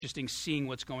interesting seeing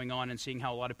what's going on and seeing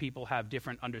how a lot of people have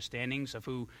different understandings of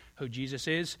who Jesus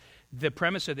is. The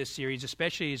premise of this series,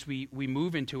 especially as we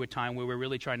move into a time where we're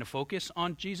really trying to focus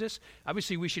on Jesus,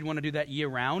 obviously we should want to do that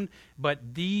year-round,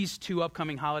 but these two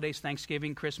upcoming holidays,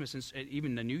 Thanksgiving, Christmas, and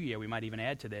even the New Year, we might even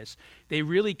add to this, they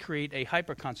really create a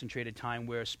hyper-concentrated time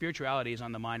where spirituality is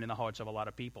on the mind and the hearts of a lot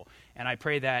of people. And I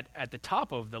pray that at the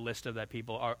top of the list of that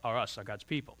people are us, are God's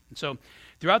people. And so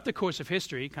throughout the course of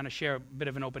history, kind of share a bit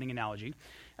of an opening analogy,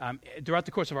 throughout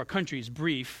the course of our country's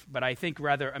brief, but I think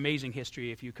rather amazing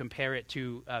history if you compare it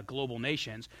to global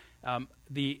nations,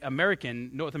 the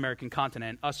North American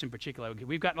continent, us in particular,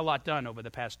 we've gotten a lot done over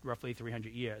the past roughly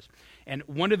 300 years. And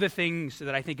one of the things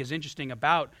that I think is interesting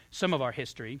about some of our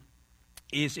history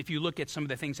is if you look at some of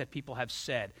the things that people have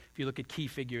said, if you look at key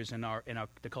figures in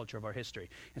the culture of our history.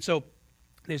 And so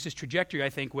there's this trajectory, I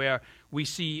think, where we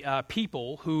see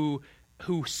people who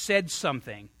said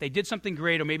something. They did something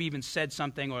great or maybe even said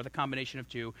something or the combination of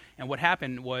two. And what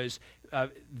happened was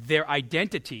their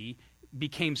identity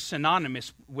became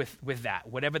synonymous with that,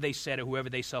 whatever they said or whoever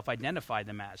they self-identified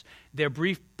them as. Their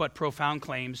brief but profound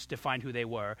claims defined who they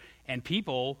were, and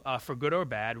people, for good or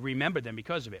bad, remembered them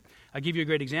because of it. I'll give you a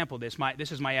great example of this.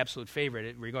 This is my absolute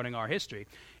favorite regarding our history,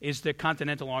 is the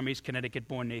Continental Army's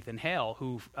Connecticut-born Nathan Hale,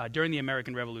 who, during the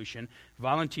American Revolution,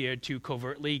 volunteered to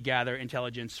covertly gather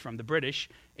intelligence from the British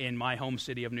in my home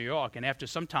city of New York. And after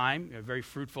some time, a very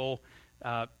fruitful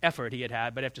effort he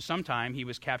had, but after some time, he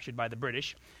was captured by the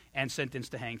British and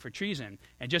sentenced to hang for treason.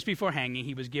 And just before hanging,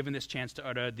 he was given this chance to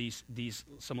utter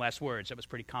some last words. That was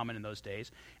pretty common in those days.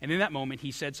 And in that moment,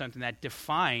 he said something that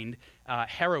defined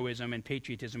heroism and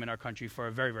patriotism in our country for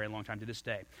a very, very long time to this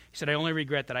day. He said, "I only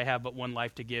regret that I have but one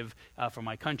life to give for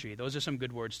my country." Those are some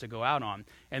good words to go out on.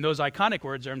 And those iconic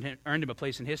words earned him a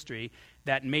place in history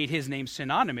that made his name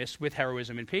synonymous with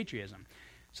heroism and patriotism.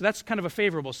 So that's kind of a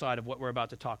favorable side of what we're about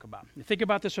to talk about. Think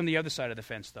about this from the other side of the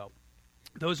fence, though.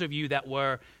 Those of you that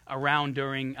were around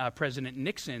during President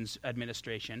Nixon's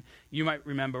administration, you might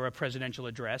remember a presidential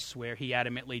address where he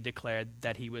adamantly declared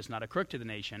that he was not a crook to the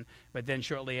nation, but then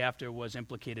shortly after was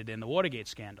implicated in the Watergate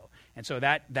scandal. And so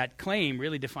that claim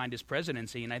really defined his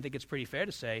presidency, and I think it's pretty fair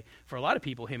to say, for a lot of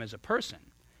people, him as a person.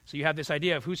 So you have this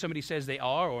idea of who somebody says they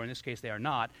are, or in this case they are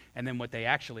not, and then what they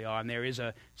actually are. And there is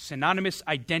a synonymous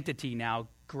identity now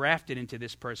grafted into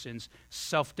this person's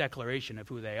self-declaration of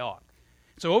who they are.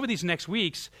 So over these next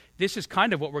weeks, this isn't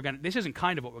kind of what we're going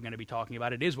to be talking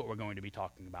about. It is what we're going to be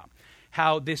talking about.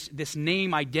 How this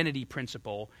name identity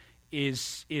principle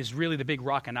is really the big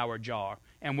rock in our jar.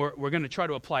 And we're going to try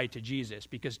to apply it to Jesus,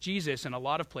 because Jesus, in a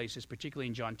lot of places, particularly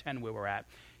in John 10 where we're at,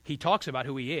 he talks about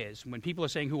who he is. When people are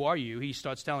saying, "Who are you?" he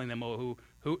starts telling them, "Oh,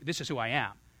 this is who I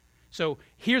am." So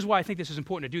here's why I think this is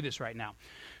important to do this right now.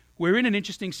 We're in an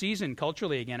interesting season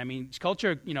culturally again. I mean,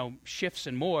 culture, shifts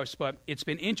and morphs, but it's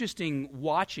been interesting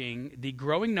watching the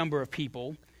growing number of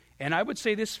people, and I would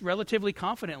say this relatively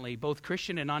confidently, both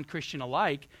Christian and non-Christian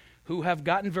alike, who have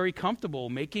gotten very comfortable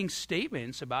making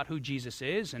statements about who Jesus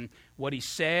is and what he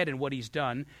said and what he's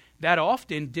done that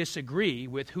often disagree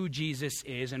with who Jesus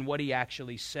is and what he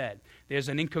actually said. There's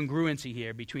an incongruency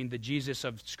here between the Jesus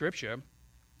of Scripture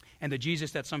and the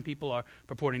Jesus that some people are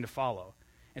purporting to follow.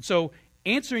 And so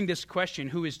answering this question,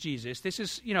 who is Jesus, this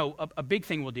is, a big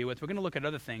thing we'll deal with. We're going to look at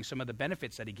other things, some of the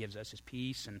benefits that he gives us, his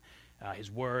peace and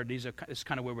his word. This is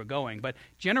kind of where we're going. But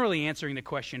generally answering the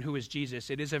question, who is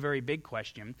Jesus, it is a very big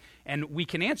question. And we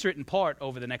can answer it in part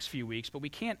over the next few weeks, but we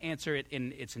can't answer it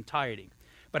in its entirety.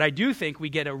 But I do think we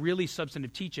get a really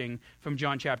substantive teaching from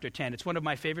John chapter 10. It's one of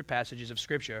my favorite passages of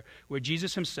Scripture where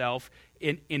Jesus himself,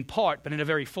 in part, but in a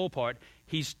very full part,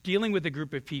 he's dealing with a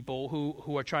group of people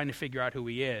who are trying to figure out who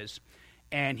he is.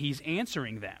 And he's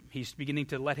answering them. He's beginning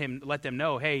to let them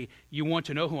know, hey, you want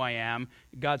to know who I am.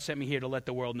 God sent me here to let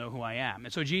the world know who I am.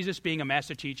 And so Jesus, being a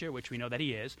master teacher, which we know that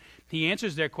he is, he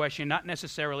answers their question not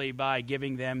necessarily by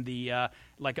giving them an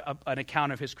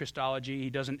account of his Christology. He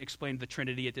doesn't explain the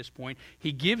Trinity at this point.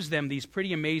 He gives them these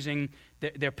pretty amazing,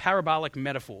 they're parabolic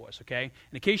metaphors, okay?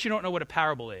 And in case you don't know what a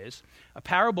parable is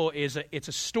it's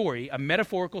a story, a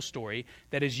metaphorical story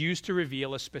that is used to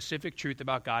reveal a specific truth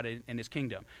about God and his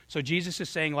kingdom. So Jesus is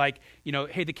saying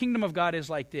hey, the kingdom of God is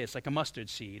like this, like a mustard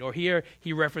seed. Or here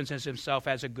he references himself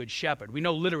as a good shepherd. We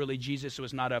know literally Jesus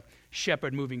was not a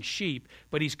shepherd moving sheep,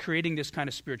 but he's creating this kind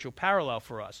of spiritual parallel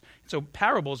for us. So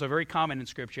parables are very common in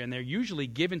Scripture, and they're usually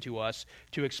given to us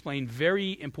to explain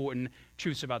very important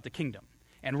truths about the kingdom.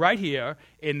 And right here,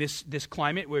 in this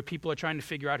climate where people are trying to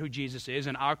figure out who Jesus is,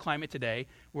 in our climate today,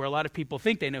 where a lot of people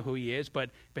think they know who he is, but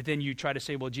then you try to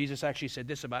say, well, Jesus actually said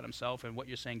this about himself, and what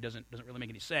you're saying doesn't really make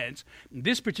any sense. In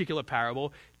this particular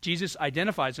parable, Jesus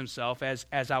identifies himself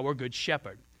as our good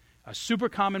shepherd. A super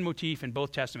common motif in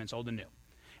both Testaments, Old and New.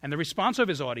 And the response of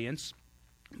his audience,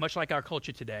 much like our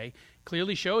culture today,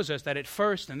 clearly shows us that at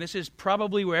first, and this is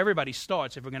probably where everybody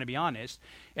starts if we're going to be honest,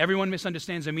 everyone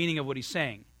misunderstands the meaning of what he's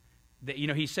saying.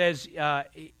 He says,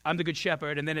 I'm the good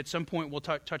shepherd, and then at some point, we'll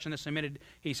touch on this in a minute,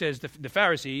 he says the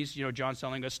Pharisees, John's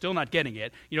telling us, still not getting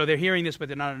it. They're hearing this, but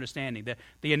they're not understanding.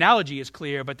 The analogy is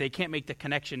clear, but they can't make the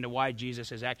connection to why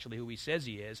Jesus is actually who he says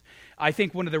he is. I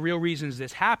think one of the real reasons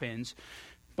this happens,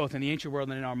 both in the ancient world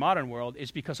and in our modern world,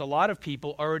 is because a lot of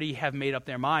people already have made up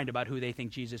their mind about who they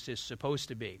think Jesus is supposed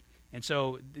to be. And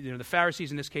so, the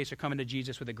Pharisees in this case are coming to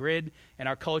Jesus with a grid. In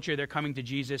our culture, they're coming to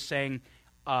Jesus saying,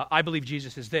 I believe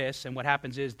Jesus is this, and what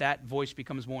happens is that voice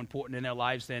becomes more important in their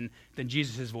lives than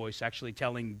Jesus' voice actually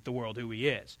telling the world who he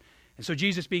is. And so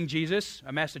Jesus being Jesus,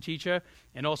 a master teacher,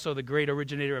 and also the great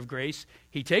originator of grace,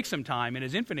 he takes some time in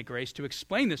his infinite grace to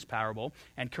explain this parable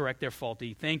and correct their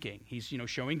faulty thinking. He's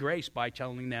showing grace by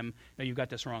telling them, no, you got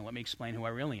this wrong. Let me explain who I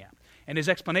really am. And his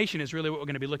explanation is really what we're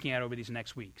going to be looking at over these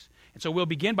next weeks. And so we'll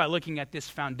begin by looking at this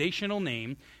foundational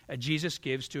name Jesus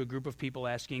gives to a group of people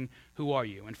asking, who are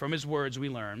you? And from his words we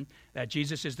learn that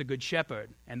Jesus is the good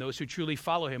shepherd, and those who truly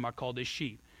follow him are called his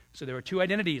sheep. So there are two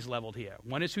identities leveled here.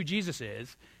 One is who Jesus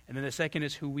is, and then the second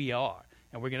is who we are.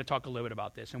 And we're going to talk a little bit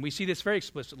about this. And we see this very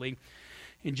explicitly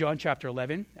in John chapter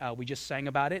 11. We just sang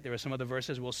about it. There are some other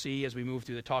verses we'll see as we move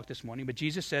through the talk this morning. But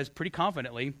Jesus says pretty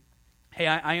confidently, hey,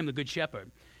 I am the good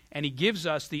shepherd. And he gives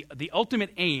us the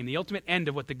ultimate aim, the ultimate end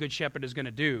of what the good shepherd is going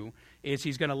to do, is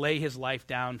he's going to lay his life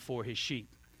down for his sheep.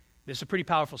 This is a pretty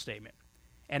powerful statement.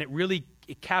 And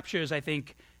it captures, I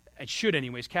think, it should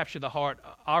anyways, capture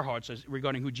our hearts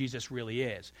regarding who Jesus really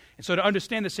is. And so to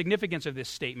understand the significance of this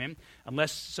statement,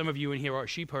 unless some of you in here are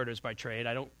sheep herders by trade,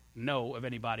 I don't know of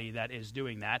anybody that is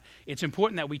doing that, it's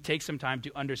important that we take some time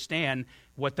to understand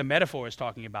what the metaphor is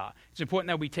talking about. It's important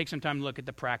that we take some time to look at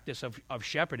the practice of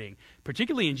shepherding,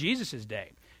 particularly in Jesus'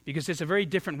 day, because it's a very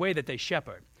different way that they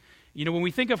shepherd. When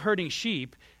we think of herding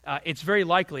sheep, it's very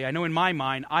likely, I know in my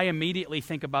mind, I immediately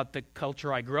think about the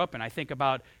culture I grew up in. I think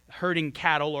about herding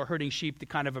cattle or herding sheep the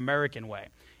kind of American way.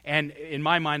 And in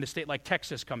my mind, a state like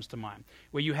Texas comes to mind,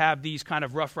 where you have these kind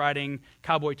of rough-riding,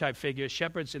 cowboy-type figures.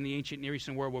 Shepherds in the ancient Near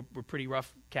Eastern world were pretty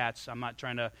rough cats. I'm not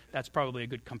trying to, that's probably a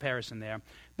good comparison there.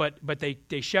 But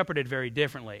they shepherded very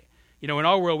differently. In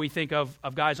our world, we think of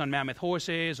guys on mammoth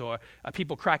horses or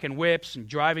people cracking whips and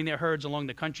driving their herds along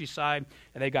the countryside.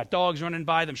 And they've got dogs running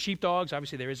by them, sheepdogs.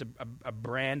 Obviously, there is a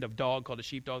brand of dog called a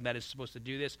sheepdog that is supposed to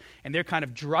do this. And they're kind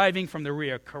of driving from the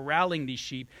rear, corralling these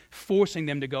sheep, forcing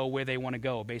them to go where they want to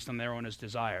go based on their owner's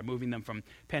desire, moving them from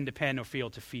pen to pen or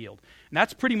field to field. And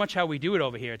that's pretty much how we do it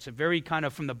over here. It's a very kind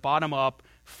of from the bottom up,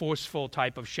 forceful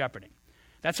type of shepherding.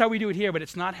 That's how we do it here, but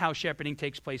it's not how shepherding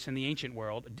took place in the ancient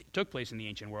world,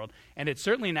 and it's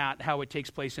certainly not how it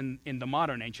takes place in the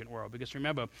modern ancient world, because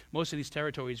remember, most of these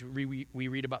territories we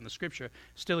read about in the Scripture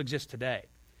still exist today.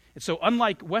 And so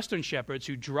unlike Western shepherds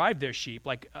who drive their sheep,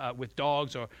 like with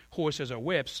dogs or horses or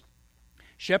whips,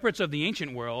 shepherds of the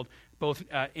ancient world, both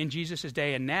in Jesus'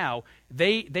 day and now,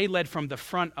 they led from the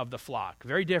front of the flock,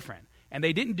 very different. And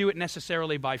they didn't do it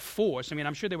necessarily by force. I mean,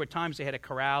 I'm sure there were times they had to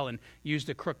corral and use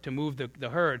the crook to move the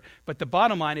herd. But the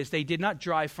bottom line is they did not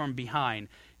drive from behind.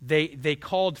 They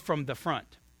called from the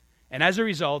front. And as a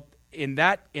result, in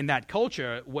that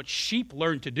culture, what sheep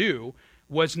learned to do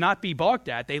was not be barked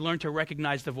at. They learned to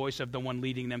recognize the voice of the one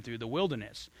leading them through the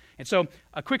wilderness. And so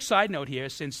a quick side note here,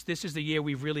 since this is the year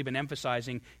we've really been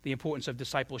emphasizing the importance of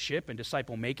discipleship and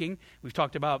disciple making. We've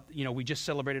talked about, we just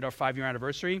celebrated our 5-year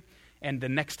anniversary. And the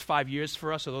next 5 years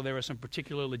for us, although there are some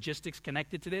particular logistics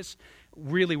connected to this,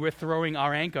 really we're throwing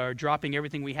our anchor, dropping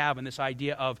everything we have in this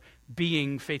idea of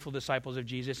being faithful disciples of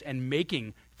Jesus and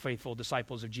making faithful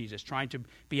disciples of Jesus, trying to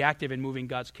be active in moving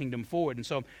God's kingdom forward. And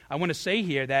so I want to say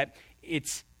here that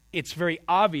it's very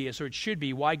obvious, or it should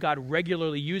be, why God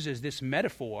regularly uses this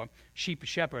metaphor,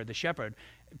 shepherd, the shepherd,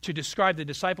 to describe the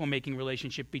disciple-making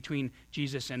relationship between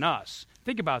Jesus and us.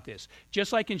 Think about this.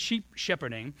 Just like in sheep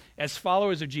shepherding, as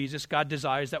followers of Jesus, God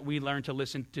desires that we learn to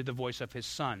listen to the voice of his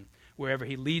Son wherever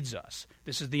he leads us.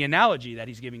 This is the analogy that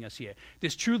he's giving us here.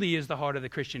 This truly is the heart of the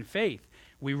Christian faith.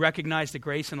 We recognize the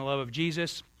grace and the love of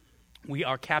Jesus. We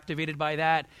are captivated by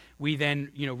that. We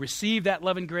then, receive that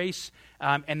love and grace,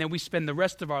 and then we spend the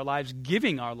rest of our lives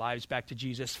giving our lives back to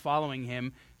Jesus, following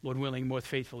him, Lord willing, more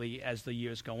faithfully as the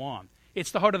years go on.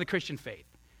 It's the heart of the Christian faith.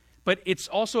 But it's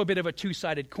also a bit of a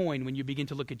two-sided coin when you begin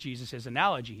to look at Jesus'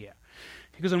 analogy here.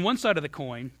 Because on one side of the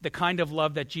coin, the kind of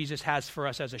love that Jesus has for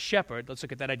us as a shepherd, let's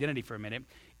look at that identity for a minute,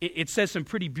 it says some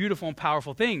pretty beautiful and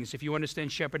powerful things if you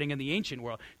understand shepherding in the ancient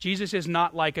world. Jesus is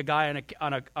not like a guy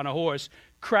on a horse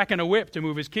cracking a whip to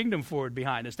move his kingdom forward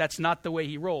behind us. That's not the way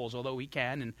he rolls, although he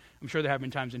can, and I'm sure there have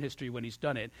been times in history when he's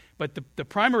done it. But the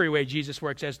primary way Jesus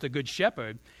works as the good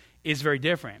shepherd is very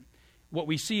different. What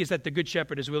we see is that the good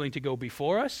shepherd is willing to go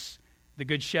before us. The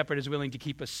good shepherd is willing to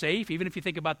keep us safe. Even if you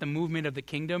think about the movement of the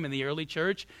kingdom in the early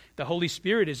church, the Holy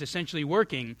Spirit is essentially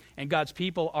working, and God's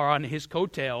people are on his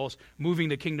coattails moving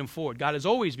the kingdom forward. God is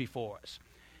always before us.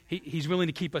 He's willing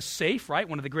to keep us safe, right?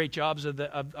 One of the great jobs of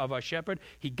our shepherd.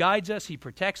 He guides us, he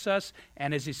protects us,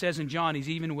 and as he says in John, he's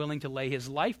even willing to lay his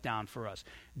life down for us.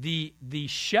 The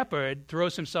shepherd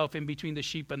throws himself in between the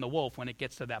sheep and the wolf when it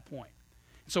gets to that point.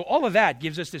 So all of that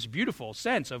gives us this beautiful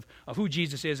sense of who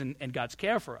Jesus is and God's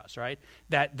care for us, right?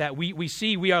 That we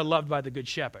see we are loved by the good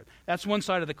shepherd. That's one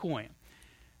side of the coin.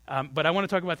 But I want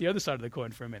to talk about the other side of the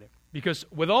coin for a minute. Because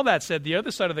with all that said, the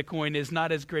other side of the coin is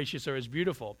not as gracious or as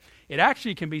beautiful. It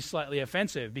actually can be slightly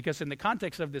offensive because in the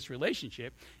context of this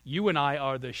relationship, you and I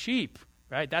are the sheep,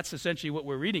 right? That's essentially what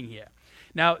we're reading here.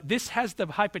 Now, this has the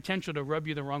high potential to rub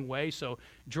you the wrong way, so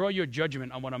draw your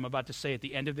judgment on what I'm about to say at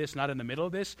the end of this, not in the middle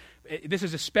of this. This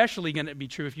is especially going to be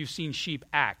true if you've seen sheep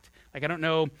act. Like, I don't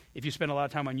know if you spend a lot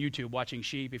of time on YouTube watching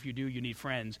sheep. If you do, you need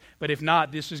friends. But if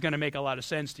not, this is going to make a lot of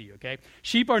sense to you, okay?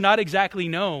 Sheep are not exactly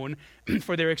known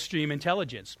for their extreme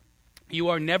intelligence. You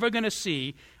are never going to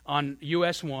see on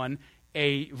US 1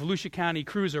 a Volusia County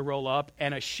cruiser roll up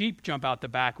and a sheep jump out the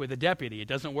back with a deputy. It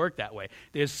doesn't work that way.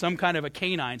 There's some kind of a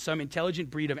canine, some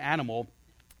intelligent breed of animal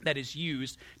that is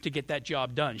used to get that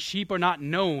job done. Sheep are not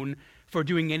known for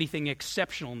doing anything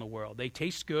exceptional in the world. They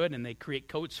taste good and they create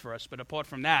coats for us, but apart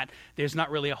from that, there's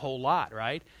not really a whole lot,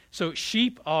 right? So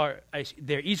sheep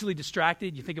they're easily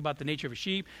distracted. You think about the nature of a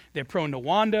sheep. They're prone to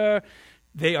wander.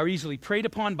 They are easily preyed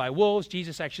upon by wolves.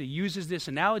 Jesus actually uses this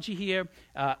analogy here.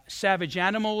 Savage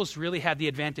animals really have the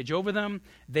advantage over them.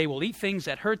 They will eat things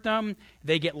that hurt them.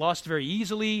 They get lost very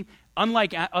easily.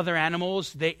 Unlike other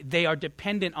animals, they are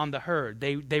dependent on the herd.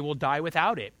 They will die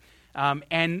without it.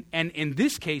 And in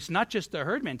this case, not just the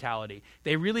herd mentality.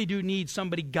 They really do need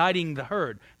somebody guiding the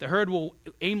herd. The herd will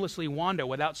aimlessly wander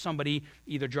without somebody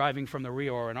either driving from the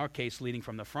rear or, in our case, leading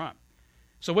from the front.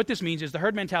 So what this means is the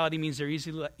herd mentality means they're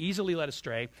easily led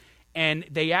astray, and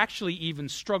they actually even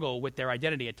struggle with their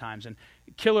identity at times. And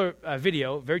killer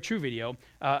video, very true video,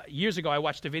 years ago I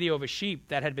watched a video of a sheep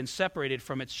that had been separated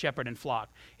from its shepherd and flock.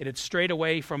 It had strayed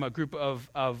away from a group of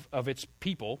its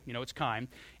people, its kind,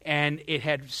 and it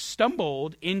had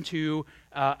stumbled into,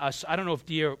 I don't know if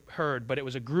deer herd, but it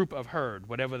was a group of herd,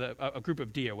 a group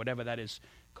of deer, whatever that is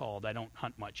called. I don't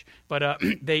hunt much. But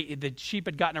the sheep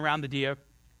had gotten around the deer.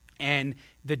 And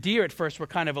the deer at first were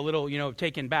kind of a little,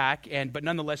 taken back, but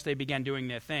nonetheless they began doing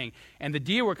their thing. And the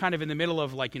deer were kind of in the middle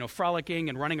of frolicking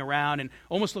and running around and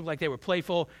almost looked like they were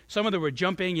playful. Some of them were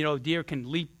jumping. Deer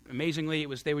can leap amazingly.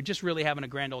 They were just really having a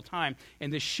grand old time.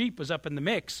 And this sheep was up in the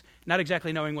mix, not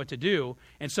exactly knowing what to do.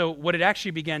 And so what it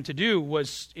actually began to do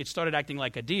was it started acting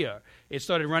like a deer. It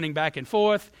started running back and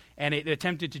forth, and it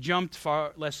attempted to jump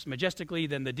far less majestically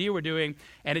than the deer were doing.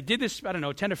 And it did this, 10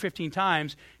 or 15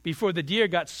 times before the deer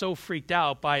got so freaked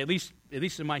out by, at least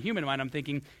in my human mind, I'm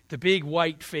thinking the big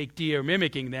white fake deer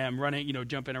mimicking them, running,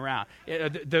 jumping around.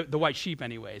 The white sheep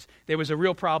anyways. There was a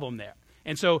real problem there.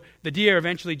 And so the deer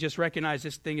eventually just recognized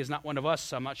this thing is not one of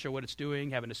us. I'm not sure what it's doing,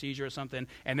 having a seizure or something.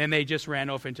 And then they just ran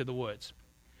off into the woods.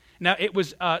 Now, it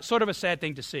was sort of a sad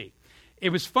thing to see. It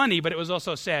was funny, but it was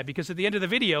also sad because at the end of the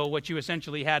video, what you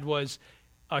essentially had was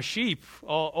a sheep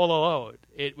all alone.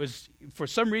 It was, for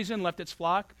some reason, left its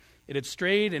flock. It had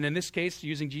strayed, and in this case,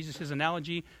 using Jesus'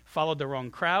 analogy, followed the wrong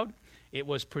crowd. It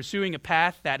was pursuing a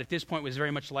path that at this point was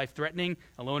very much life-threatening,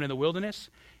 alone in the wilderness.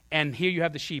 And here you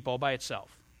have the sheep all by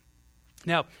itself.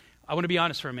 Now, I want to be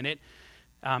honest for a minute.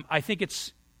 I think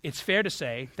it's fair to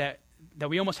say that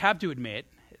we almost have to admit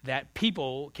that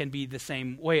people can be the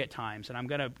same way at times. And I'm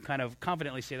going to kind of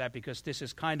confidently say that because this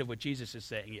is kind of what Jesus is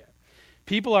saying here.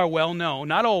 People are well known,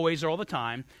 not always or all the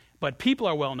time, but people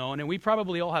are well known, and we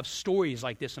probably all have stories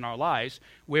like this in our lives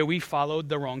where we followed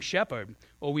the wrong shepherd,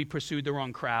 or we pursued the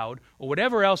wrong crowd, or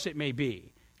whatever else it may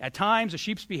be. At times, a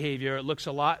sheep's behavior looks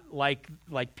a lot like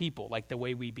people, like the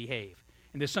way we behave.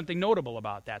 And there's something notable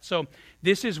about that. So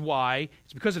this is why,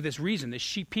 it's because of this reason, this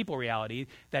sheep-people reality,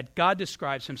 that God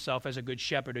describes himself as a good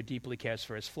shepherd who deeply cares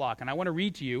for his flock. And I want to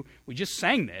read to you, we just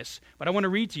sang this, but I want to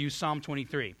read to you Psalm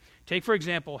 23. Take, for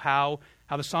example, how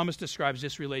the psalmist describes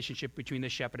this relationship between the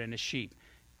shepherd and his sheep.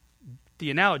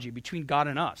 The analogy between God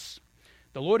and us.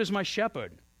 The Lord is my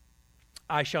shepherd.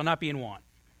 I shall not be in want.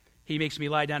 He makes me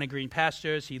lie down in green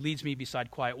pastures. He leads me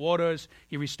beside quiet waters.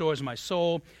 He restores my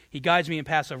soul. He guides me in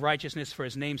paths of righteousness for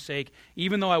his name's sake.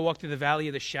 Even though I walk through the valley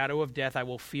of the shadow of death, I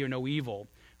will fear no evil,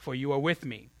 for you are with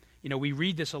me. We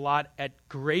read this a lot at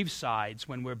gravesides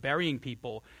when we're burying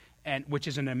people, and which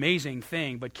is an amazing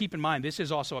thing. But keep in mind, this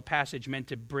is also a passage meant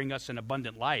to bring us an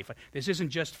abundant life. This isn't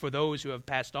just for those who have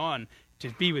passed on to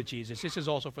be with Jesus. This is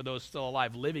also for those still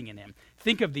alive living in him.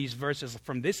 Think of these verses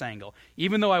from this angle.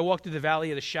 Even though I walk through the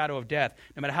valley of the shadow of death,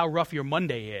 no matter how rough your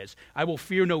Monday is, I will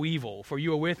fear no evil, for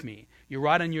you are with me. Your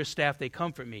rod and your staff, they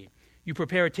comfort me. You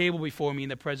prepare a table before me in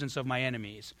the presence of my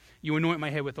enemies. You anoint my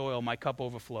head with oil, my cup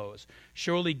overflows.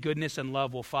 Surely goodness and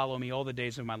love will follow me all the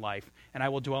days of my life, and I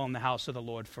will dwell in the house of the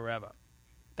Lord forever.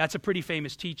 That's a pretty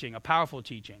famous teaching, a powerful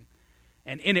teaching.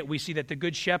 And in it we see that the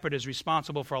good shepherd is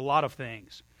responsible for a lot of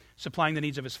things. Supplying the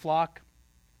needs of his flock.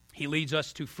 He leads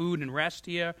us to food and rest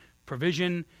here,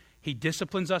 provision. He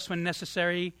disciplines us when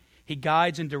necessary. He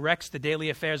guides and directs the daily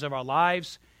affairs of our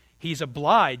lives. He's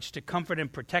obliged to comfort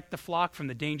and protect the flock from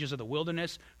the dangers of the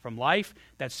wilderness, from life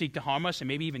that seek to harm us and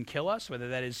maybe even kill us, whether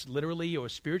that is literally or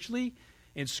spiritually.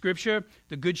 In Scripture,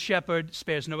 the Good Shepherd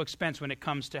spares no expense when it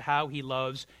comes to how he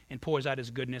loves and pours out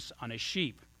his goodness on his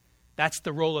sheep. That's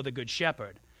the role of the Good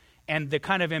Shepherd. And the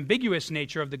kind of ambiguous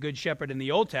nature of the Good Shepherd in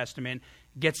the Old Testament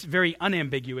gets very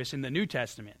unambiguous in the New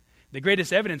Testament. The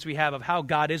greatest evidence we have of how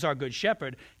God is our good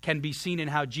shepherd can be seen in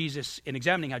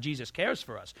examining how Jesus cares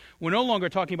for us. We're no longer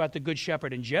talking about the good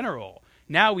shepherd in general.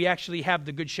 Now we actually have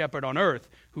the good shepherd on earth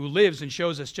who lives and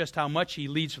shows us just how much he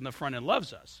leads from the front and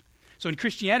loves us. So in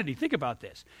Christianity, think about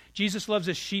this. Jesus loves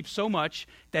his sheep so much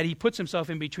that he puts himself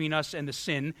in between us and the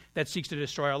sin that seeks to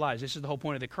destroy our lives. This is the whole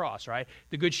point of the cross, right?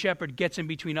 The good shepherd gets in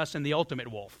between us and the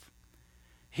ultimate wolf.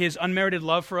 His unmerited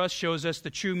love for us shows us the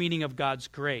true meaning of God's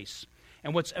grace.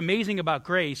 And what's amazing about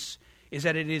grace is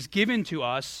that it is given to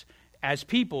us as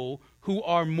people who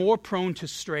are more prone to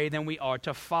stray than we are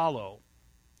to follow.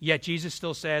 Yet Jesus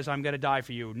still says, I'm going to die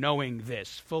for you, knowing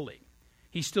this fully.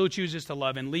 He still chooses to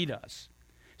love and lead us.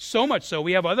 So much so,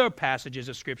 we have other passages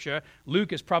of Scripture.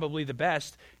 Luke is probably the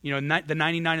best, the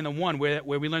 99 and the 1, where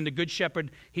we learn the good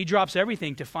shepherd, he drops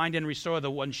everything to find and restore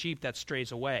the one sheep that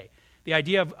strays away. The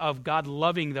idea of God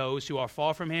loving those who are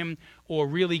far from him, or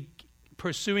really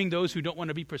pursuing those who don't want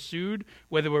to be pursued,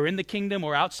 whether we're in the kingdom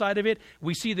or outside of it,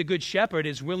 we see the good shepherd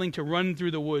is willing to run through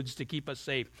the woods to keep us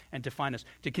safe and to find us,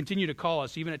 to continue to call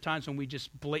us, even at times when we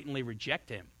just blatantly reject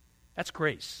him. That's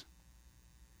grace.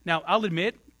 Now, I'll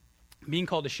admit, being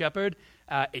called a shepherd,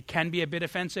 it can be a bit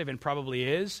offensive, and probably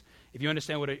is. If you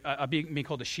understand what being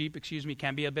called a sheep,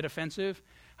 can be a bit offensive.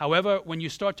 However, when you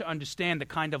start to understand the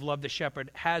kind of love the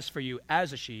shepherd has for you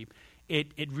as a sheep,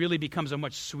 it really becomes a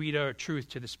much sweeter truth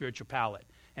to the spiritual palate.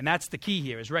 And that's the key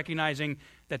here, is recognizing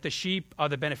that the sheep are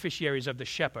the beneficiaries of the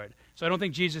shepherd. So I don't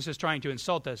think Jesus is trying to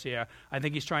insult us here. I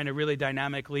think he's trying to really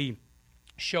dynamically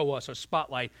show us or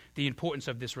spotlight the importance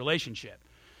of this relationship.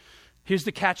 Here's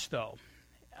the catch, though.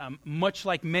 Much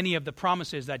like many of the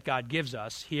promises that God gives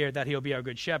us here, that he'll be our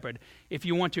good shepherd, if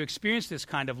you want to experience this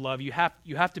kind of love, you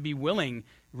have to be willing,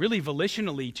 really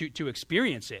volitionally, to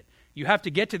experience it. You have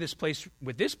to get to this place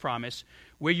with this promise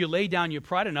where you lay down your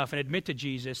pride enough and admit to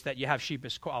Jesus that you have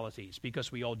sheepish qualities,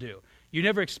 because we all do. You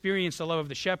never experience the love of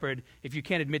the shepherd if you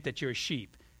can't admit that you're a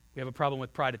sheep. We have a problem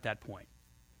with pride at that point.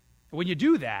 When you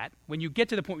do that, when you get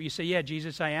to the point where you say, yeah,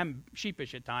 Jesus, I am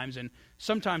sheepish at times, and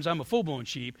sometimes I'm a full-blown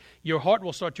sheep, your heart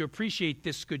will start to appreciate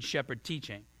this good shepherd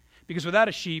teaching. Because without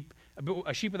a sheep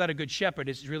without a good shepherd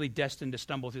is really destined to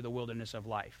stumble through the wilderness of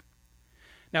life.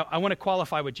 Now, I want to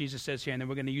qualify what Jesus says here, and then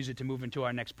we're going to use it to move into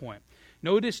our next point.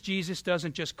 Notice Jesus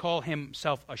doesn't just call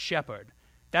himself a shepherd.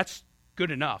 That's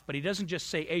good enough, but he doesn't just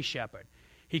say a shepherd.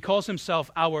 He calls himself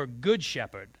our good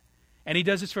shepherd, and he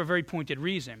does this for a very pointed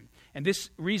reason. And this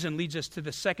reason leads us to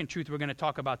the second truth we're going to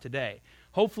talk about today.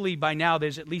 Hopefully by now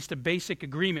there's at least a basic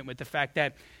agreement with the fact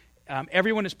that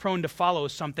everyone is prone to follow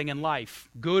something in life,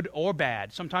 good or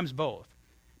bad, sometimes both.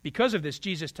 Because of this,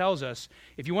 Jesus tells us,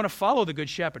 if you want to follow the good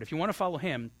shepherd, if you want to follow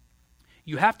him,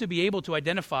 you have to be able to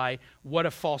identify what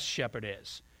a false shepherd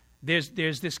is.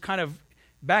 There's this kind of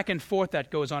back and forth that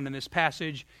goes on in this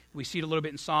passage. We see it a little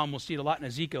bit in Psalm. We'll see it a lot in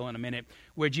Ezekiel in a minute,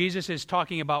 where Jesus is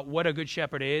talking about what a good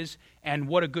shepherd is and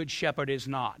what a good shepherd is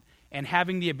not. And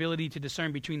having the ability to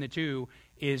discern between the two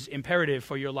is imperative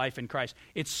for your life in Christ.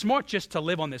 It's smart just to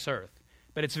live on this earth,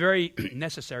 but it's very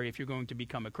necessary if you're going to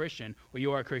become a Christian, or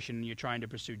you are a Christian and you're trying to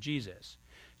pursue Jesus.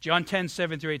 John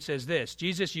 10:7-8 says this: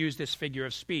 Jesus used this figure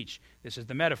of speech. This is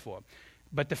the metaphor.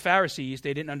 But the Pharisees,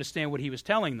 they didn't understand what he was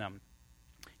telling them.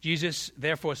 Jesus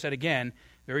therefore said again,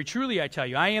 very truly I tell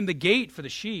you, I am the gate for the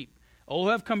sheep. All who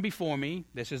have come before me,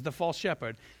 this is the false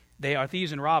shepherd, they are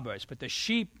thieves and robbers, but the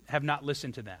sheep have not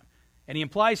listened to them. And he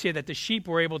implies here that the sheep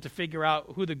were able to figure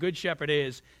out who the good shepherd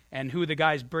is and who the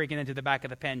guys breaking into the back of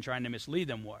the pen trying to mislead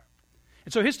them were.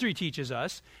 And so history teaches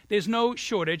us there's no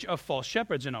shortage of false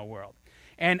shepherds in our world.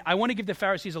 And I want to give the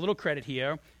Pharisees a little credit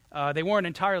here. They weren't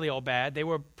entirely all bad. They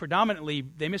were predominantly,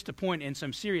 they missed a point in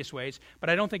some serious ways, but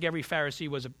I don't think every Pharisee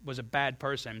was a bad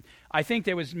person. I think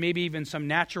there was maybe even some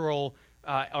natural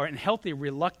or healthy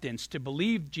reluctance to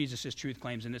believe Jesus' truth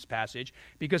claims in this passage,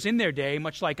 because in their day,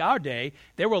 much like our day,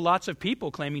 there were lots of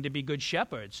people claiming to be good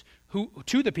shepherds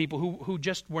to the people who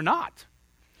just were not.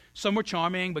 Some were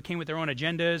charming, but came with their own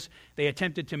agendas. They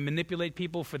attempted to manipulate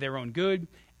people for their own good.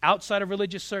 Outside of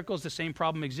religious circles, the same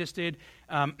problem existed.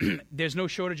 There's no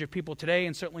shortage of people today,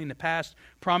 and certainly in the past,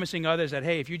 promising others that,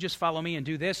 hey, if you just follow me and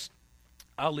do this,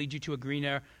 I'll lead you to a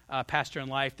greener pasture in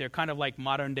life. They're kind of like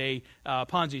modern-day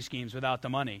Ponzi schemes without the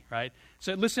money, right?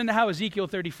 So listen to how Ezekiel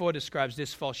 34 describes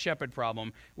this false shepherd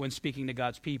problem when speaking to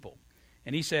God's people.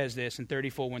 And he says this in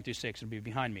 34, 1-6, it'll be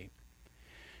behind me.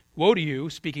 Woe to you,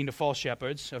 speaking to false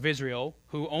shepherds of Israel,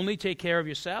 who only take care of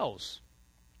yourselves.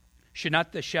 Should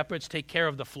not the shepherds take care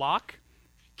of the flock?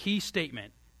 Key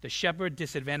statement. The shepherd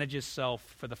disadvantages self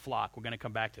for the flock. We're going to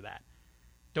come back to that.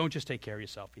 Don't just take care of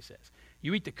yourself, he says.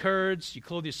 You eat the curds, you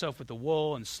clothe yourself with the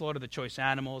wool, and slaughter the choice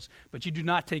animals, but you do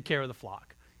not take care of the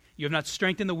flock. You have not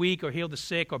strengthened the weak or healed the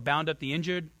sick or bound up the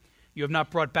injured. You have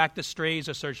not brought back the strays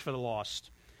or searched for the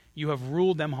lost. You have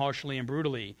ruled them harshly and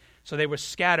brutally. So they were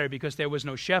scattered because there was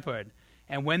no shepherd.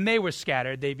 And when they were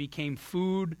scattered, they became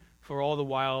food for all the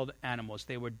wild animals.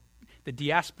 The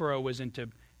diaspora was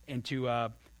into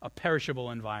a perishable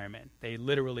environment. They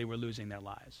literally were losing their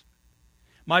lives.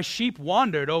 My sheep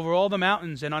wandered over all the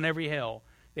mountains and on every hill.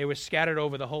 They were scattered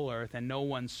over the whole earth, and no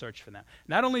one searched for them.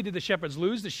 Not only did the shepherds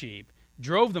lose the sheep,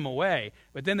 drove them away,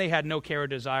 but then they had no care or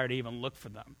desire to even look for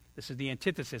them. This is the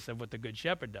antithesis of what the good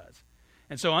shepherd does.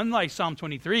 And so unlike Psalm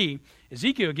 23,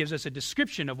 Ezekiel gives us a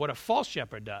description of what a false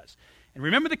shepherd does. And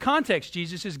remember the context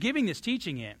Jesus is giving this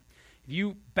teaching in. If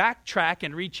you backtrack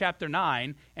and read chapter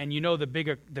 9, and you know the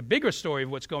bigger story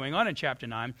of what's going on in chapter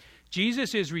 9,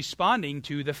 Jesus is responding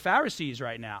to the Pharisees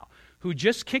right now, who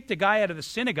just kicked a guy out of the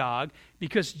synagogue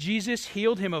because Jesus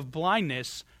healed him of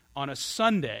blindness on a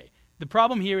Sunday. The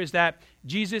problem here is that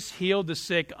Jesus healed the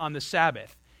sick on the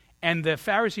Sabbath. And the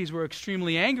Pharisees were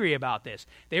extremely angry about this.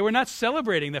 They were not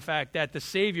celebrating the fact that the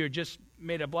Savior just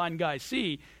made a blind guy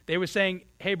see. They were saying,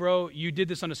 hey, bro, you did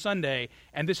this on a Sunday,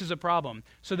 and this is a problem.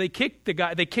 So they kicked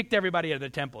everybody out of the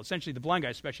temple. Essentially, the blind guy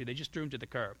especially, they just threw him to the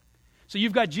curb. So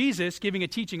you've got Jesus giving a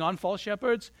teaching on false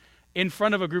shepherds in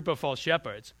front of a group of false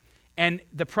shepherds. And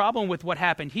the problem with what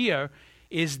happened here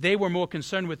is they were more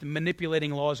concerned with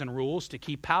manipulating laws and rules to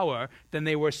keep power than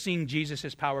they were seeing Jesus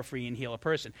as power-free and heal a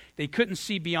person. They couldn't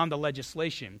see beyond the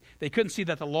legislation. They couldn't see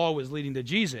that the law was leading to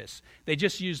Jesus. They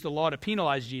just used the law to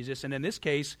penalize Jesus, and in this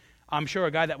case, I'm sure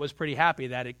a guy that was pretty happy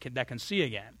that can see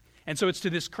again. And so it's to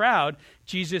this crowd,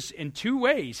 Jesus, in two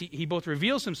ways, he both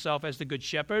reveals himself as the good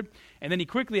shepherd, and then he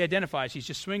quickly identifies, he's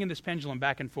just swinging this pendulum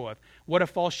back and forth, what a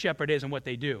false shepherd is and what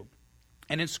they do.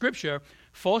 And in Scripture,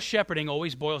 false shepherding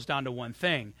always boils down to one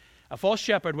thing. A false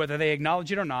shepherd, whether they acknowledge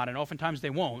it or not, and oftentimes they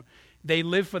won't, they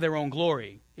live for their own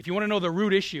glory. If you want to know the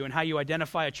root issue and how you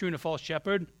identify a true and a false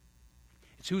shepherd,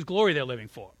 it's whose glory they're living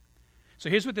for. So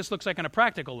here's what this looks like on a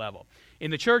practical level.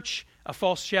 In the church, a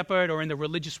false shepherd, or in the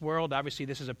religious world, obviously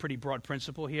this is a pretty broad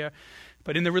principle here,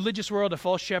 but in the religious world, a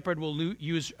false shepherd will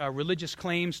use religious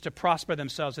claims to prosper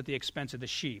themselves at the expense of the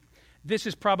sheep. This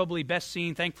is probably best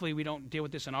seen, thankfully we don't deal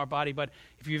with this in our body, but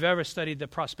if you've ever studied the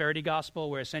prosperity gospel,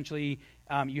 where essentially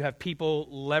you have people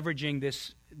leveraging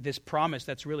this promise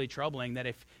that's really troubling, that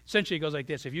if essentially it goes like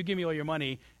this: if you give me all your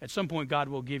money, at some point God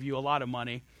will give you a lot of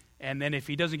money, and then if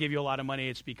he doesn't give you a lot of money,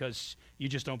 it's because you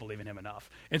just don't believe in him enough.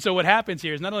 And so what happens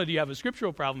here is not only do you have a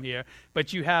scriptural problem here,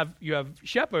 but you have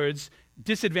shepherds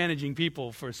disadvantaging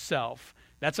people for self.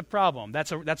 That's a problem.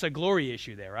 That's a glory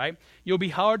issue there, right? You'll be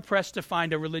hard-pressed to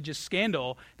find a religious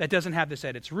scandal that doesn't have this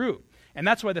at its root. And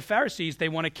that's why the Pharisees, they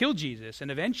want to kill Jesus, and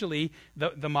eventually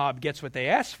the mob gets what they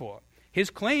asked for. His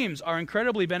claims are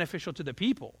incredibly beneficial to the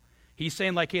people. He's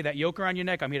saying like, hey, that yoke around your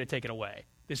neck, I'm here to take it away.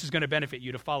 This is going to benefit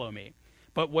you to follow me.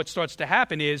 But what starts to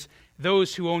happen is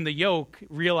those who own the yoke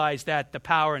realize that the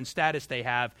power and status they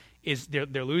have is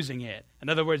they're losing it. In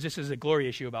other words, this is a glory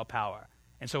issue about power.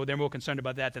 And so they're more concerned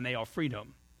about that than they are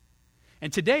freedom.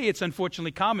 And today it's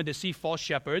unfortunately common to see false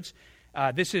shepherds.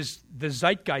 This is the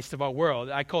zeitgeist of our world.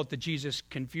 I call it the Jesus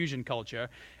confusion culture.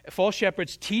 False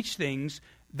shepherds teach things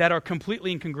that are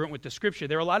completely incongruent with the Scripture.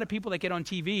 There are a lot of people that get on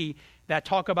TV that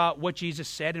talk about what Jesus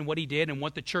said and what he did and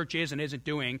what the church is and isn't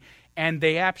doing, and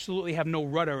they absolutely have no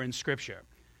rudder in Scripture.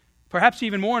 Perhaps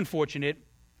even more unfortunate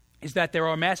is that there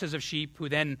are masses of sheep who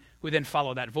then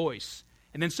follow that voice.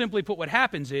 And then simply put, what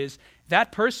happens is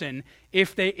that person,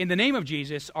 if they, in the name of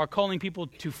Jesus, are calling people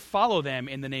to follow them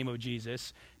in the name of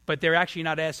Jesus, but they're actually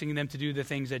not asking them to do the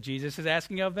things that Jesus is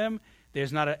asking of them,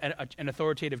 there's not an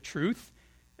authoritative truth,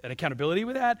 an accountability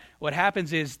with that, what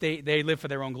happens is they live for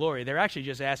their own glory. They're actually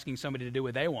just asking somebody to do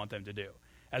what they want them to do,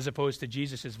 as opposed to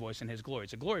Jesus' voice and his glory.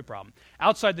 It's a glory problem.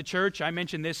 Outside the church, I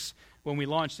mentioned this when we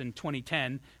launched in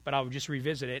 2010, but I'll just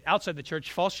revisit it. Outside the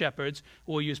church, false shepherds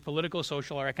will use political,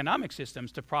 social, or economic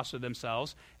systems to prosper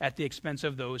themselves at the expense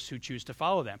of those who choose to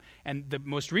follow them. And the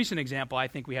most recent example, I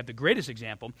think we have the greatest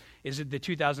example, is the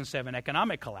 2007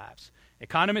 economic collapse.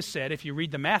 Economists said, if you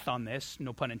read the math on this,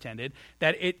 no pun intended,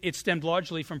 that it stemmed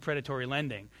largely from predatory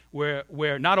lending,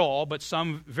 where not all, but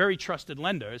some very trusted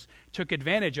lenders took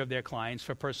advantage of their clients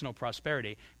for personal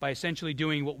prosperity by essentially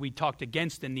doing what we talked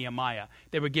against in Nehemiah.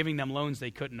 They were giving them loans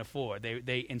they couldn't afford.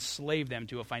 They enslaved them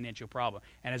to a financial problem.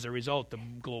 And as a result, the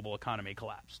global economy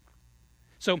collapsed.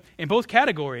 So in both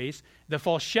categories, the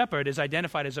false shepherd is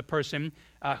identified as a person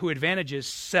who advantages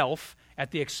self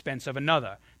at the expense of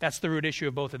another. That's the root issue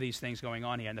of both of these things going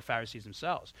on here in the Pharisees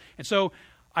themselves. And so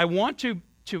I want to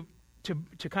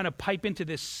kind of pipe into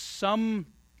this some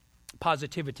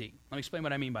positivity. Let me explain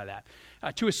what I mean by that.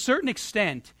 To a certain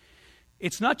extent,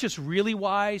 it's not just really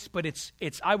wise, but it's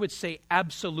I would say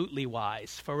absolutely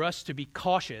wise for us to be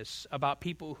cautious about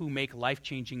people who make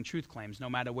life-changing truth claims, no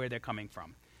matter where they're coming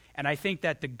from. And I think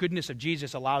that the goodness of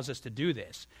Jesus allows us to do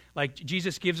this. Like,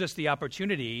 Jesus gives us the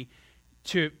opportunity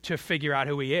to figure out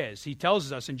who he is. He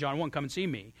tells us in John 1, come and see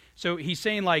me. So he's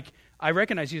saying, like, I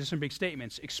recognize these are some big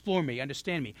statements. Explore me,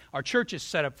 understand me. Our church is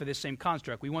set up for this same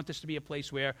construct. We want this to be a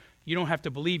place where you don't have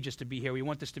to believe just to be here. We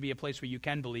want this to be a place where you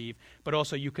can believe, but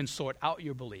also you can sort out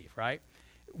your belief, right?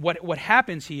 What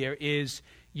happens here is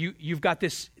you've got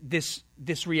this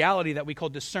reality that we call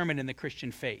discernment in the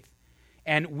Christian faith.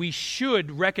 And we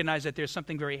should recognize that there's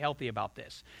something very healthy about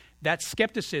this. That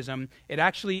skepticism, it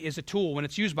actually is a tool. When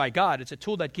it's used by God, it's a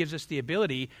tool that gives us the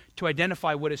ability to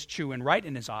identify what is true and right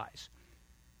in his eyes.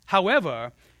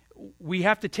 However, we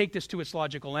have to take this to its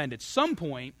logical end. At some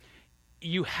point,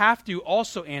 you have to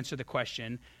also answer the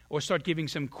question or start giving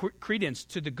some credence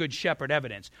to the good shepherd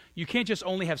evidence. You can't just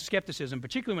only have skepticism,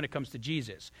 particularly when it comes to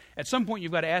Jesus. At some point,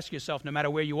 you've got to ask yourself, no matter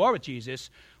where you are with Jesus,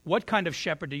 what kind of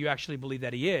shepherd do you actually believe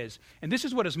that he is? And this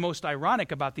is what is most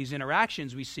ironic about these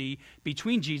interactions we see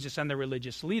between Jesus and the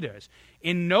religious leaders.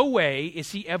 In no way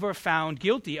is he ever found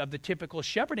guilty of the typical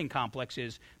shepherding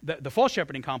complexes, the false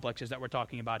shepherding complexes that we're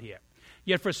talking about here.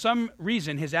 Yet for some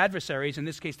reason, his adversaries, in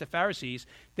this case the Pharisees,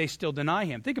 they still deny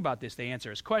him. Think about this. They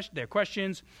answer their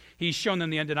questions. He's shown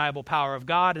them the undeniable power of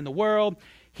God in the world.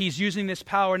 He's using this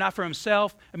power not for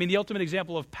himself. I mean, the ultimate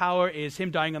example of power is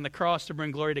him dying on the cross to bring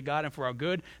glory to God and for our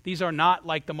good. These are not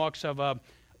like the marks of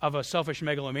a selfish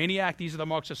megalomaniac. These are the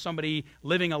marks of somebody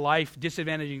living a life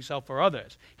disadvantaging himself for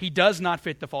others. He does not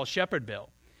fit the false shepherd bill.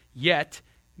 Yet,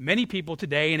 many people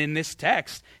today, and in this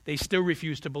text, they still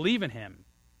refuse to believe in him.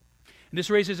 And this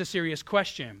raises a serious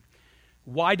question.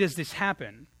 Why does this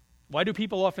happen? Why do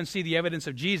people often see the evidence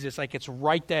of Jesus like it's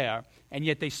right there, and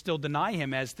yet they still deny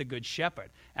him as the good shepherd?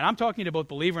 And I'm talking to both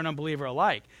believer and unbeliever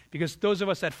alike, because those of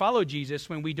us that follow Jesus,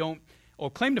 when we don't, or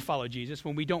claim to follow Jesus,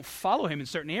 when we don't follow him in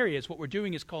certain areas, what we're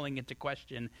doing is calling into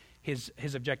question his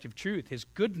objective truth, his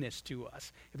goodness to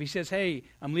us. If he says, hey,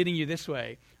 I'm leading you this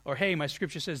way, or hey, my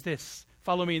scripture says this,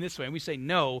 follow me in this way, and we say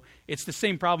no, it's the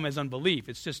same problem as unbelief.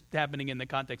 It's just happening in the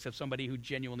context of somebody who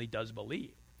genuinely does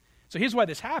believe. So here's why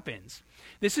this happens.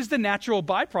 This is the natural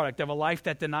byproduct of a life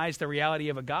that denies the reality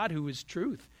of a God who is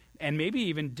truth, and maybe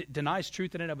even denies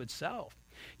truth in and of itself.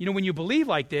 You know, when you believe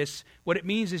like this, what it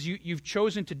means is you've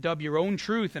chosen to dub your own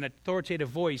truth and authoritative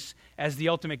voice as the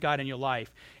ultimate God in your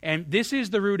life. And this is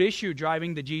the root issue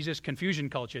driving the Jesus confusion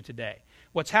culture today.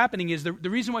 What's happening is the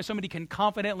reason why somebody can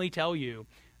confidently tell you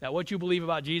that what you believe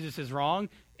about Jesus is wrong,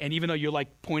 and even though you're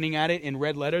like pointing at it in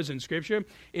red letters in Scripture,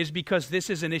 is because this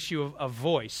is an issue of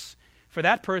voice. For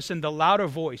that person, the louder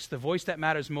voice, the voice that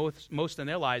matters most in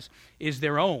their lives, is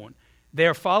their own.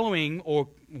 They're following or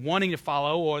wanting to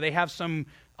follow, or they have some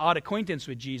odd acquaintance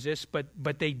with Jesus, but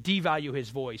they devalue his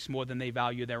voice more than they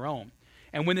value their own.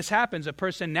 And when this happens, a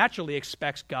person naturally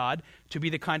expects God to be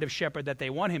the kind of shepherd that they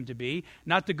want him to be,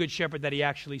 not the good shepherd that he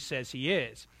actually says he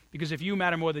is. Because if you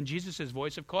matter more than Jesus'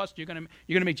 voice, of course, you're going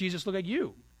to make Jesus look like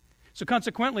you. So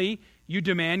consequently, you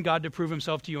demand God to prove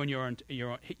himself to you on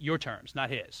your terms, not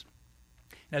his.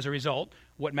 And as a result,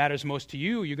 what matters most to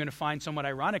you, you're going to find somewhat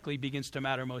ironically begins to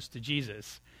matter most to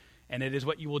Jesus. And it is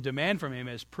what you will demand from him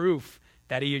as proof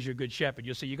that he is your good shepherd.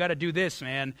 You'll say, you got to do this,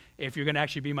 man, if you're going to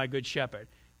actually be my good shepherd.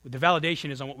 The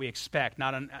validation is on what we expect,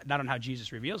 not on how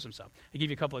Jesus reveals himself. I'll give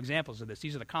you a couple examples of this.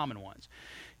 These are the common ones.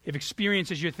 If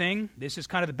experience is your thing, this is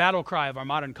kind of the battle cry of our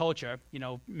modern culture.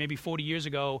 Maybe 40 years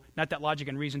ago, not that logic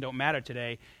and reason don't matter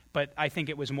today, but I think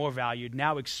it was more valued.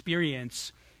 Now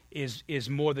experience is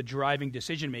more the driving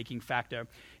decision-making factor.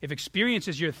 If experience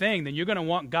is your thing, then you're going to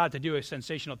want God to do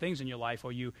sensational things in your life,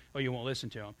 or you won't listen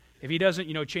to him. If he doesn't,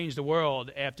 change the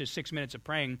world after 6 minutes of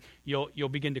praying, you'll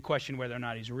begin to question whether or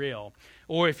not he's real.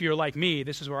 Or if you're like me,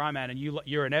 this is where I'm at, and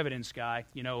you're an evidence guy.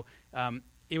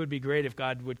 It would be great if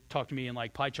God would talk to me in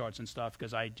like pie charts and stuff,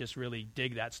 because I just really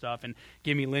dig that stuff, and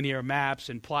give me linear maps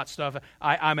and plot stuff.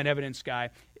 I'm an evidence guy.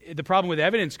 The problem with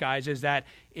evidence guys is that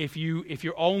if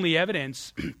you're only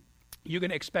evidence, you're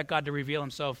going to expect God to reveal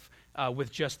himself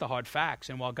with just the hard facts.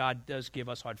 And while God does give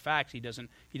us hard facts, he doesn't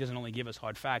only give us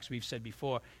hard facts. We've said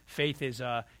before, faith is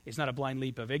not a blind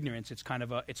leap of ignorance. It's kind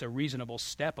of a reasonable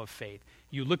step of faith.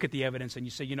 You look at the evidence and you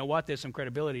say, you know what, there's some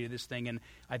credibility to this thing, and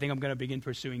I think I'm going to begin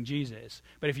pursuing Jesus.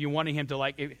 But if you're wanting him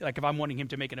to if I'm wanting him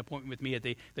to make an appointment with me at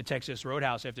the Texas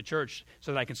Roadhouse after church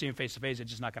so that I can see him face to face, it's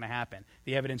just not going to happen.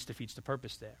 The evidence defeats the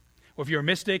purpose there. Or if you're a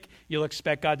mystic, you'll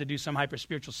expect God to do some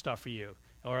hyper-spiritual stuff for you,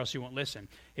 or else you won't listen.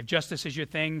 If justice is your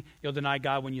thing, you'll deny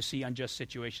God when you see unjust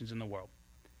situations in the world.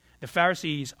 The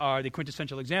Pharisees are the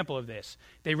quintessential example of this.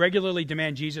 They regularly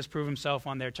demand Jesus prove himself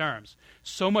on their terms.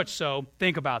 So much so,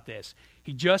 think about this.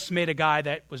 He just made a guy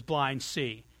that was blind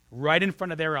see right in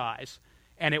front of their eyes,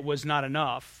 and it was not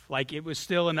enough. It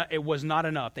was not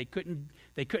enough. They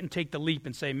couldn't take the leap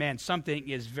and say, man, something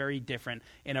is very different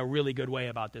in a really good way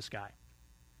about this guy.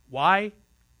 Why?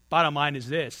 Bottom line is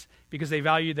this: because they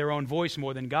valued their own voice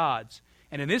more than God's.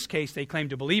 And in this case, they claimed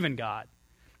to believe in God.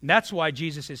 And that's why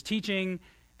Jesus' teaching,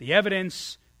 the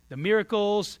evidence, the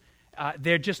miracles,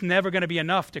 they're just never going to be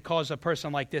enough to cause a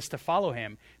person like this to follow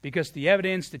him, because the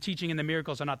evidence, the teaching, and the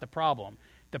miracles are not the problem.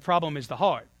 The problem is the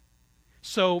heart.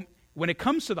 So when it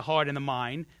comes to the heart and the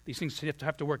mind, these things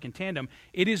have to work in tandem.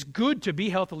 It is good to be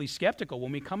healthily skeptical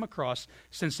when we come across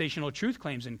sensational truth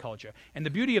claims in culture. And the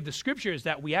beauty of the Scripture is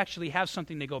that we actually have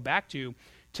something to go back to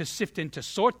sift and to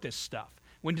sort this stuff.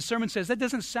 When discernment says, that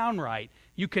doesn't sound right,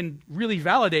 you can really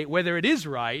validate whether it is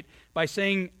right by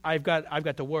saying, I've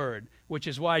got the Word, which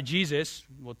is why Jesus,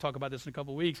 we'll talk about this in a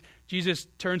couple of weeks, Jesus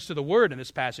turns to the Word in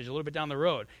this passage a little bit down the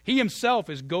road. He himself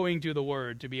is going to the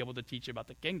Word to be able to teach about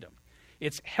the kingdom.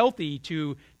 It's healthy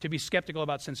to be skeptical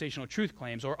about sensational truth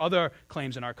claims or other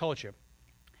claims in our culture.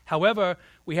 However,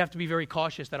 we have to be very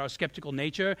cautious that our skeptical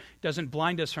nature doesn't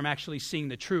blind us from actually seeing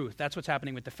the truth. That's what's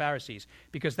happening with the Pharisees,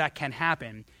 because that can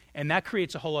happen, and that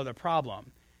creates a whole other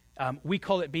problem. We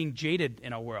call it being jaded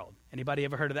in our world. Anybody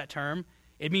ever heard of that term?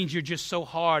 It means you're just so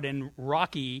hard and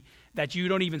rocky that you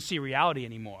don't even see reality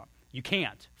anymore. You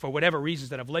can't, for whatever reasons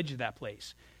that have led you to that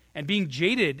place. And being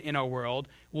jaded in our world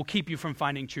will keep you from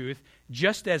finding truth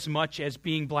just as much as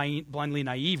being blindly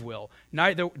naive will.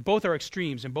 Both are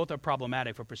extremes, and both are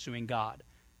problematic for pursuing God.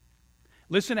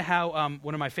 Listen to how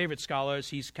one of my favorite scholars,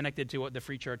 he's connected to the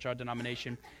Free Church, our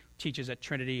denomination, teaches at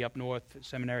Trinity up north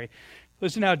seminary.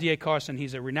 Listen to how D.A. Carson,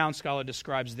 he's a renowned scholar,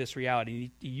 describes this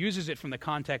reality. He uses it from the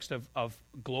context of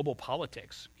global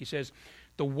politics. He says,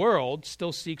 the world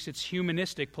still seeks its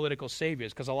humanistic political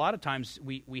saviors, because a lot of times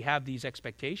we have these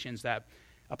expectations that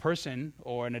a person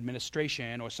or an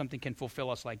administration or something can fulfill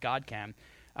us like God can.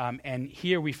 And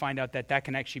here we find out that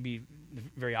can actually be the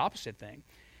very opposite thing.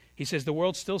 He says the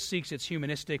world still seeks its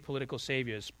humanistic political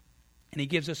saviors. And he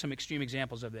gives us some extreme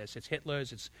examples of this. It's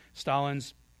Hitler's, it's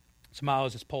Stalin's, it's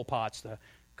Mao's, it's Pol Pot's, the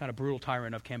kind of brutal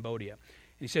tyrant of Cambodia. And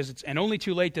he says, and only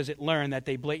too late does it learn that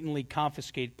they blatantly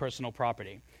confiscate personal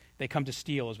property. They come to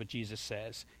steal, is what Jesus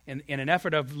says. In an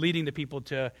effort of leading the people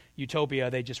to utopia,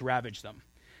 they just ravage them.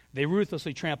 They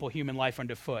ruthlessly trample human life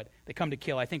underfoot. They come to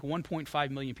kill. I think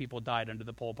 1.5 million people died under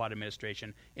the Pol Pot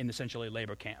administration in essentially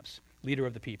labor camps, leader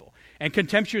of the people. And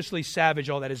contemptuously savage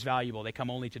all that is valuable. They come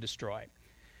only to destroy.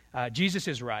 Jesus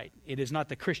is right. It is not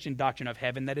the Christian doctrine of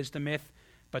heaven that is the myth,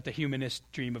 but the humanist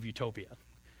dream of utopia.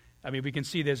 I mean, we can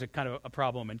see there's a kind of a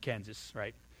problem in Kansas,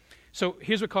 right? So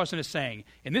here's what Carson is saying.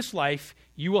 In this life,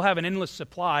 you will have an endless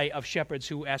supply of shepherds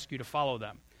who ask you to follow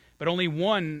them. But only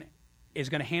one is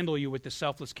going to handle you with the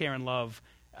selfless care and love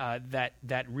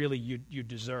that really you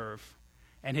deserve.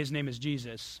 And his name is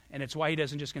Jesus. And it's why he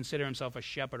doesn't just consider himself a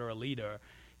shepherd or a leader.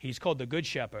 He's called the Good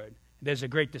Shepherd. There's a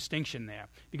great distinction there,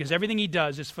 because everything he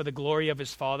does is for the glory of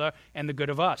his Father and the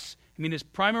good of us. I mean, his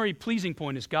primary pleasing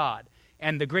point is God.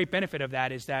 And the great benefit of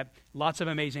that is that lots of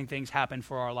amazing things happen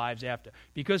for our lives after.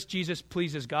 Because Jesus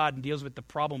pleases God and deals with the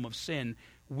problem of sin,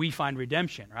 we find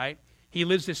redemption, right? He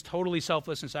lives this totally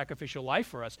selfless and sacrificial life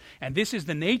for us. And this is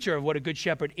the nature of what a good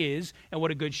shepherd is and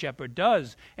what a good shepherd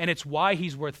does. And it's why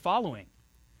he's worth following.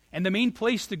 And the main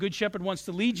place the good shepherd wants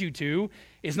to lead you to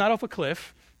is not off a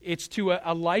cliff. It's to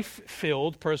a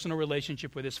life-filled personal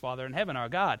relationship with his Father in heaven, our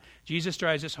God. Jesus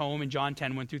drives us home in John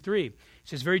 10, 1-3. He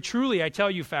says, very truly, I tell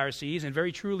you, Pharisees, and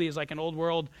very truly is like an old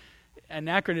world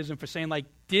anachronism for saying, like,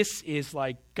 this is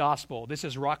like gospel. This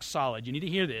is rock solid. You need to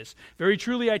hear this. Very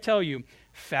truly, I tell you,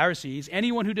 Pharisees,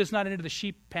 anyone who does not enter the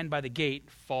sheep pen by the gate,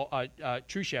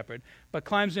 true shepherd, but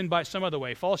climbs in by some other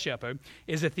way, false shepherd,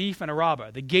 is a thief and a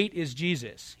robber. The gate is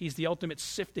Jesus. He's the ultimate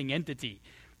sifting entity.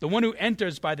 The one who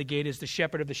enters by the gate is the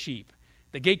shepherd of the sheep.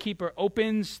 The gatekeeper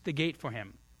opens the gate for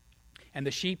him, and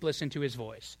the sheep listen to his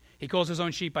voice. He calls his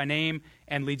own sheep by name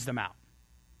and leads them out.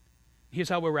 Here's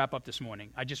how we'll wrap up this morning.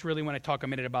 I just really want to talk a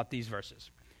minute about these verses.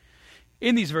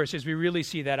 In these verses, we really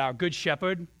see that our good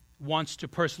shepherd wants to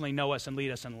personally know us and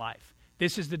lead us in life.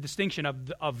 This is the distinction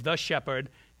of the shepherd,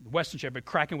 the Western shepherd,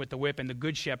 cracking with the whip, and the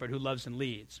good shepherd who loves and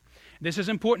leads. This is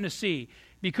important to see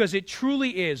because it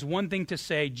truly is one thing to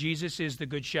say Jesus is the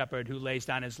good shepherd who lays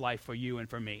down his life for you and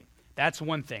for me. That's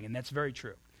one thing, and that's very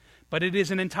true. But it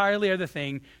is an entirely other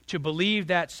thing to believe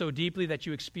that so deeply that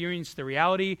you experience the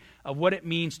reality of what it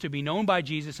means to be known by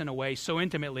Jesus in a way so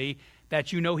intimately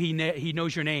that you know he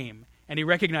knows your name, and he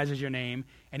recognizes your name,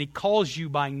 and he calls you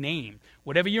by name.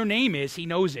 Whatever your name is, he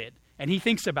knows it, and he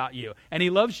thinks about you, and he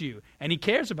loves you, and he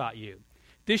cares about you.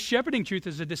 This shepherding truth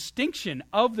is a distinction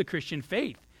of the Christian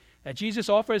faith, that Jesus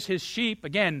offers his sheep,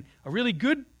 again, a really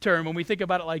good term when we think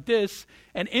about it like this,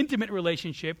 an intimate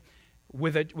relationship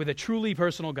with a truly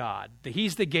personal God.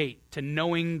 He's the gate to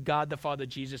knowing God the Father,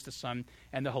 Jesus the Son,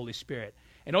 and the Holy Spirit.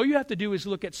 And all you have to do is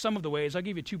look at some of the ways. I'll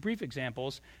give you two brief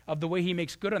examples of the way he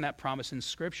makes good on that promise in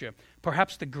Scripture.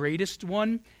 Perhaps the greatest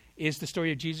one is the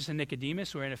story of Jesus and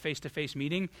Nicodemus. We're in a face-to-face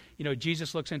meeting.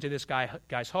 Jesus looks into this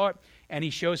guy's heart, and he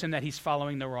shows him that he's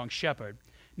following the wrong shepherd.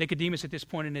 Nicodemus, at this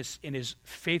point in his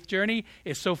faith journey,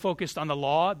 is so focused on the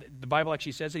law. The Bible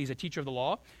actually says that he's a teacher of the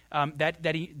law,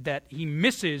 that he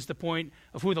misses the point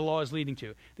of who the law is leading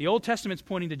to. The Old Testament's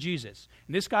pointing to Jesus.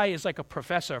 And this guy is like a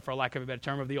professor, for lack of a better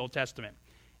term, of the Old Testament.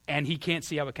 And he can't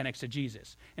see how it connects to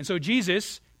Jesus. And so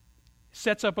Jesus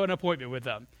sets up an appointment with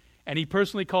them, and he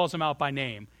personally calls him out by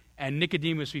name. And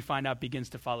Nicodemus, we find out, begins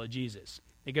to follow Jesus.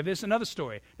 Think of this, another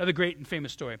story, another great and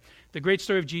famous story. The great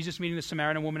story of Jesus meeting the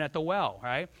Samaritan woman at the well,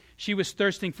 right? She was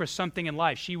thirsting for something in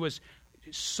life.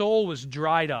 Soul was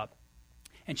dried up.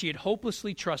 And she had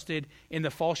hopelessly trusted in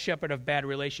the false shepherd of bad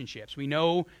relationships. We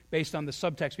know, based on the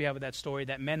subtext we have of that story,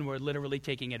 that men were literally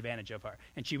taking advantage of her.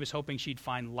 And she was hoping she'd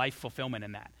find life fulfillment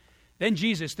in that. Then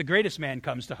Jesus, the greatest man,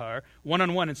 comes to her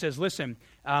one-on-one and says, listen,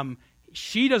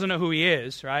 she doesn't know who he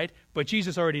is, right? But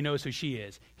Jesus already knows who she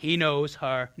is. He knows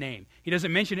her name. He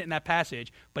doesn't mention it in that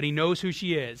passage, but he knows who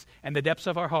she is and the depths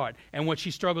of her heart and what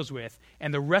she struggles with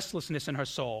and the restlessness in her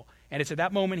soul. And it's at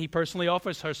that moment he personally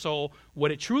offers her soul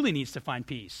what it truly needs to find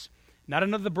peace. Not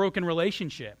another broken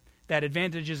relationship that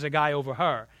advantages a guy over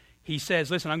her. He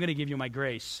says, listen, I'm going to give you my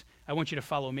grace. I want you to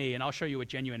follow me, and I'll show you what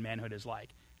genuine manhood is like.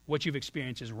 What you've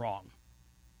experienced is wrong.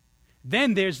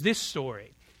 Then there's this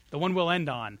story, the one we'll end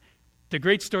on, the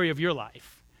great story of your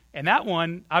life. And that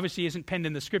one obviously isn't penned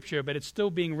in the Scripture, but it's still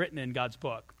being written in God's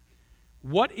book.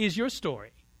 What is your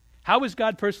story? How is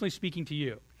God personally speaking to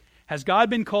you? Has God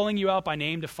been calling you out by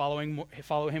name to follow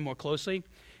him more closely?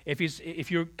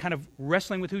 If you're kind of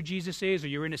wrestling with who Jesus is, or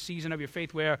you're in a season of your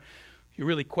faith where you're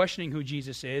really questioning who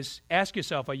Jesus is, ask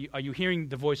yourself, are you hearing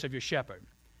the voice of your shepherd?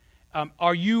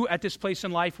 Are you at this place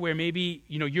in life where maybe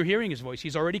you're hearing his voice?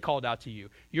 He's already called out to you.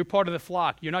 You're part of the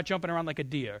flock. You're not jumping around like a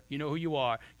deer. You know who you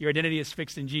are. Your identity is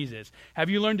fixed in Jesus. Have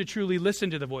you learned to truly listen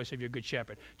to the voice of your good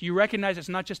shepherd? Do you recognize it's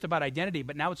not just about identity,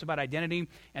 but now it's about identity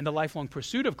and the lifelong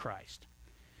pursuit of Christ?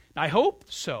 I hope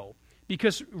so,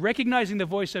 because recognizing the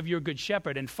voice of your good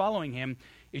shepherd and following him,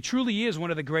 it truly is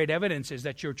one of the great evidences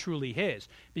that you're truly his,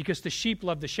 because the sheep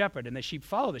love the shepherd and the sheep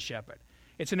follow the shepherd.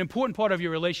 It's an important part of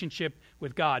your relationship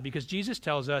with God, because Jesus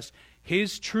tells us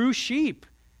his true sheep,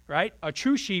 right? A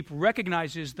true sheep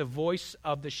recognizes the voice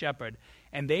of the shepherd,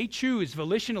 and they choose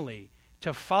volitionally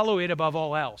to follow it above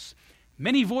all else.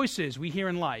 Many voices we hear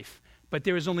in life, but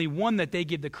there is only one that they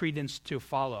give the credence to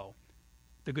follow,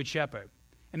 the good shepherd.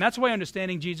 And that's why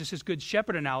understanding Jesus' good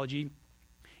shepherd analogy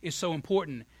is so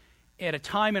important at a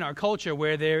time in our culture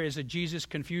where there is a Jesus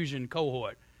confusion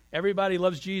cohort. Everybody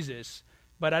loves Jesus,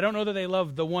 but I don't know that they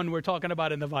love the one we're talking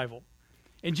about in the Bible.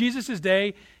 In Jesus'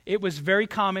 day, it was very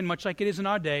common, much like it is in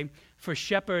our day, for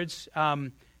shepherds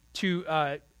in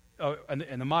the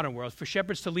modern world, for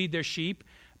shepherds to lead their sheep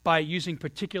by using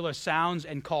particular sounds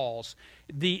and calls.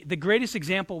 The greatest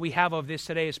example we have of this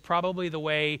today is probably the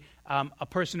way a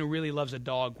person who really loves a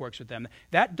dog works with them.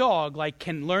 That dog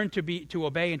can learn to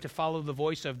obey and to follow the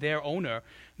voice of their owner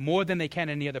more than they can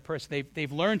any other person.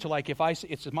 They've learned to, if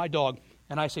it's my dog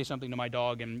and I say something to my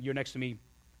dog and you're next to me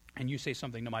and you say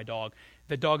something to my dog,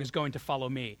 the dog is going to follow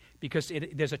me because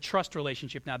there's a trust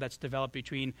relationship now that's developed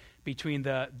between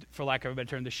the, for lack of a better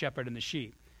term, the shepherd and the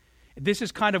sheep. This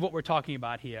is kind of what we're talking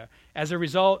about here. As a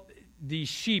result, these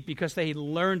sheep, because they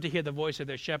learn to hear the voice of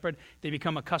their shepherd, they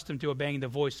become accustomed to obeying the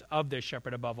voice of their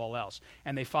shepherd above all else,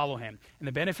 and they follow him. And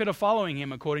the benefit of following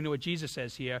him, according to what Jesus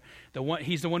says here,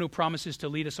 he's the one who promises to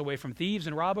lead us away from thieves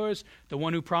and robbers, the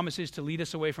one who promises to lead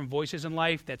us away from voices in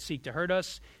life that seek to hurt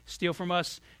us, steal from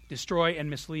us, destroy, and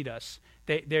mislead us.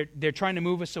 They're trying to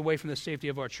move us away from the safety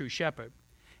of our true shepherd.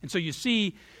 And so you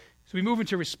see, so we move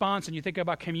into response, and you think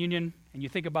about communion, and you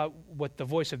think about what the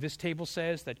voice of this table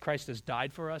says, that Christ has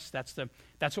died for us. That's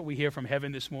what we hear from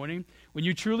heaven this morning. When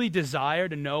you truly desire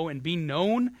to know and be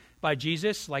known by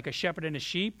Jesus like a shepherd and a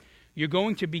sheep, you're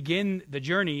going to begin the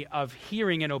journey of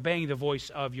hearing and obeying the voice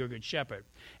of your good shepherd.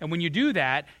 And when you do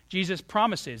that, Jesus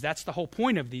promises, that's the whole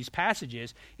point of these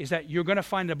passages, is that you're going to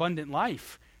find abundant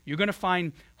life. You're going to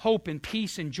find hope and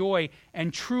peace and joy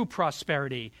and true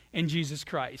prosperity in Jesus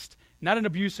Christ. Not an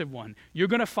abusive one. You're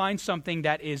going to find something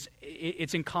that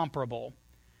it's incomparable,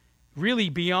 really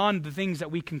beyond the things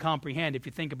that we can comprehend if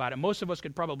you think about it. Most of us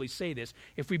could probably say this.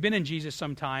 If we've been in Jesus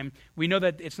some time, we know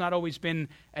that it's not always been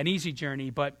an easy journey,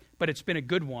 but it's been a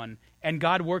good one. And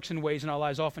God works in ways in our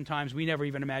lives oftentimes we never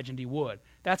even imagined he would.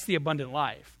 That's the abundant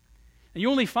life. And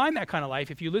you only find that kind of life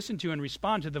if you listen to and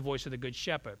respond to the voice of the Good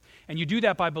Shepherd. And you do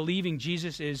that by believing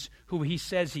Jesus is who he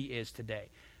says he is today.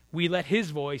 We let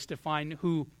his voice define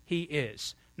who he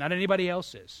is, not anybody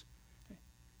else's.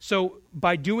 So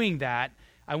by doing that,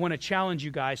 I want to challenge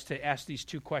you guys to ask these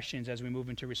two questions as we move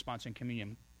into response and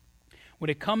communion. When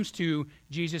it comes to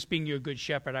Jesus being your good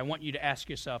shepherd, I want you to ask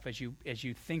yourself as you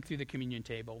think through the communion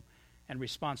table and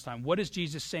response time, what is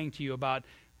Jesus saying to you about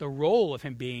the role of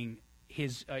him being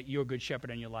your good shepherd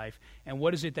in your life, and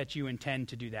what is it that you intend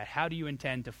to do that? How do you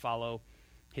intend to follow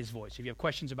his voice? If you have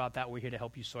questions about that, we're here to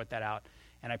help you sort that out.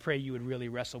 And I pray you would really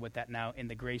wrestle with that now in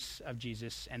the grace of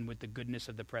Jesus and with the goodness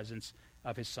of the presence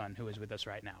of his Son who is with us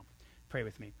right now. Pray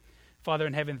with me. Father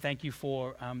in heaven, thank you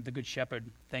for the Good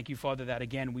Shepherd. Thank you, Father, that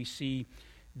again we see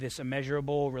this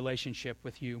immeasurable relationship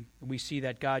with you. We see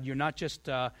that, God, you're not just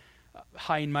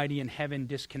high and mighty in heaven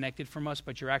disconnected from us,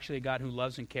 but you're actually a God who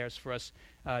loves and cares for us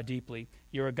deeply.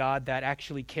 You're a God that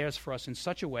actually cares for us in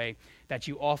such a way that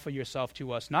you offer yourself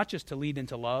to us, not just to lead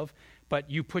into love, but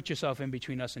you put yourself in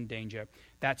between us and danger.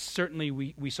 That's certainly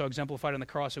we saw exemplified on the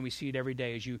cross, and we see it every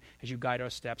day as you guide our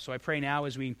steps. So I pray now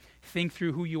as we think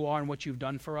through who you are and what you've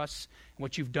done for us, and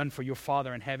what you've done for your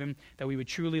Father in heaven, that we would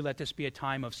truly let this be a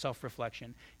time of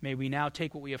self-reflection. May we now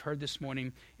take what we have heard this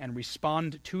morning and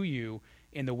respond to you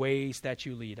in the ways that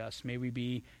you lead us. May we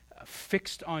be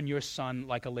fixed on your Son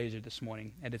like a laser this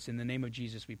morning. And it's in the name of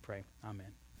Jesus we pray. Amen.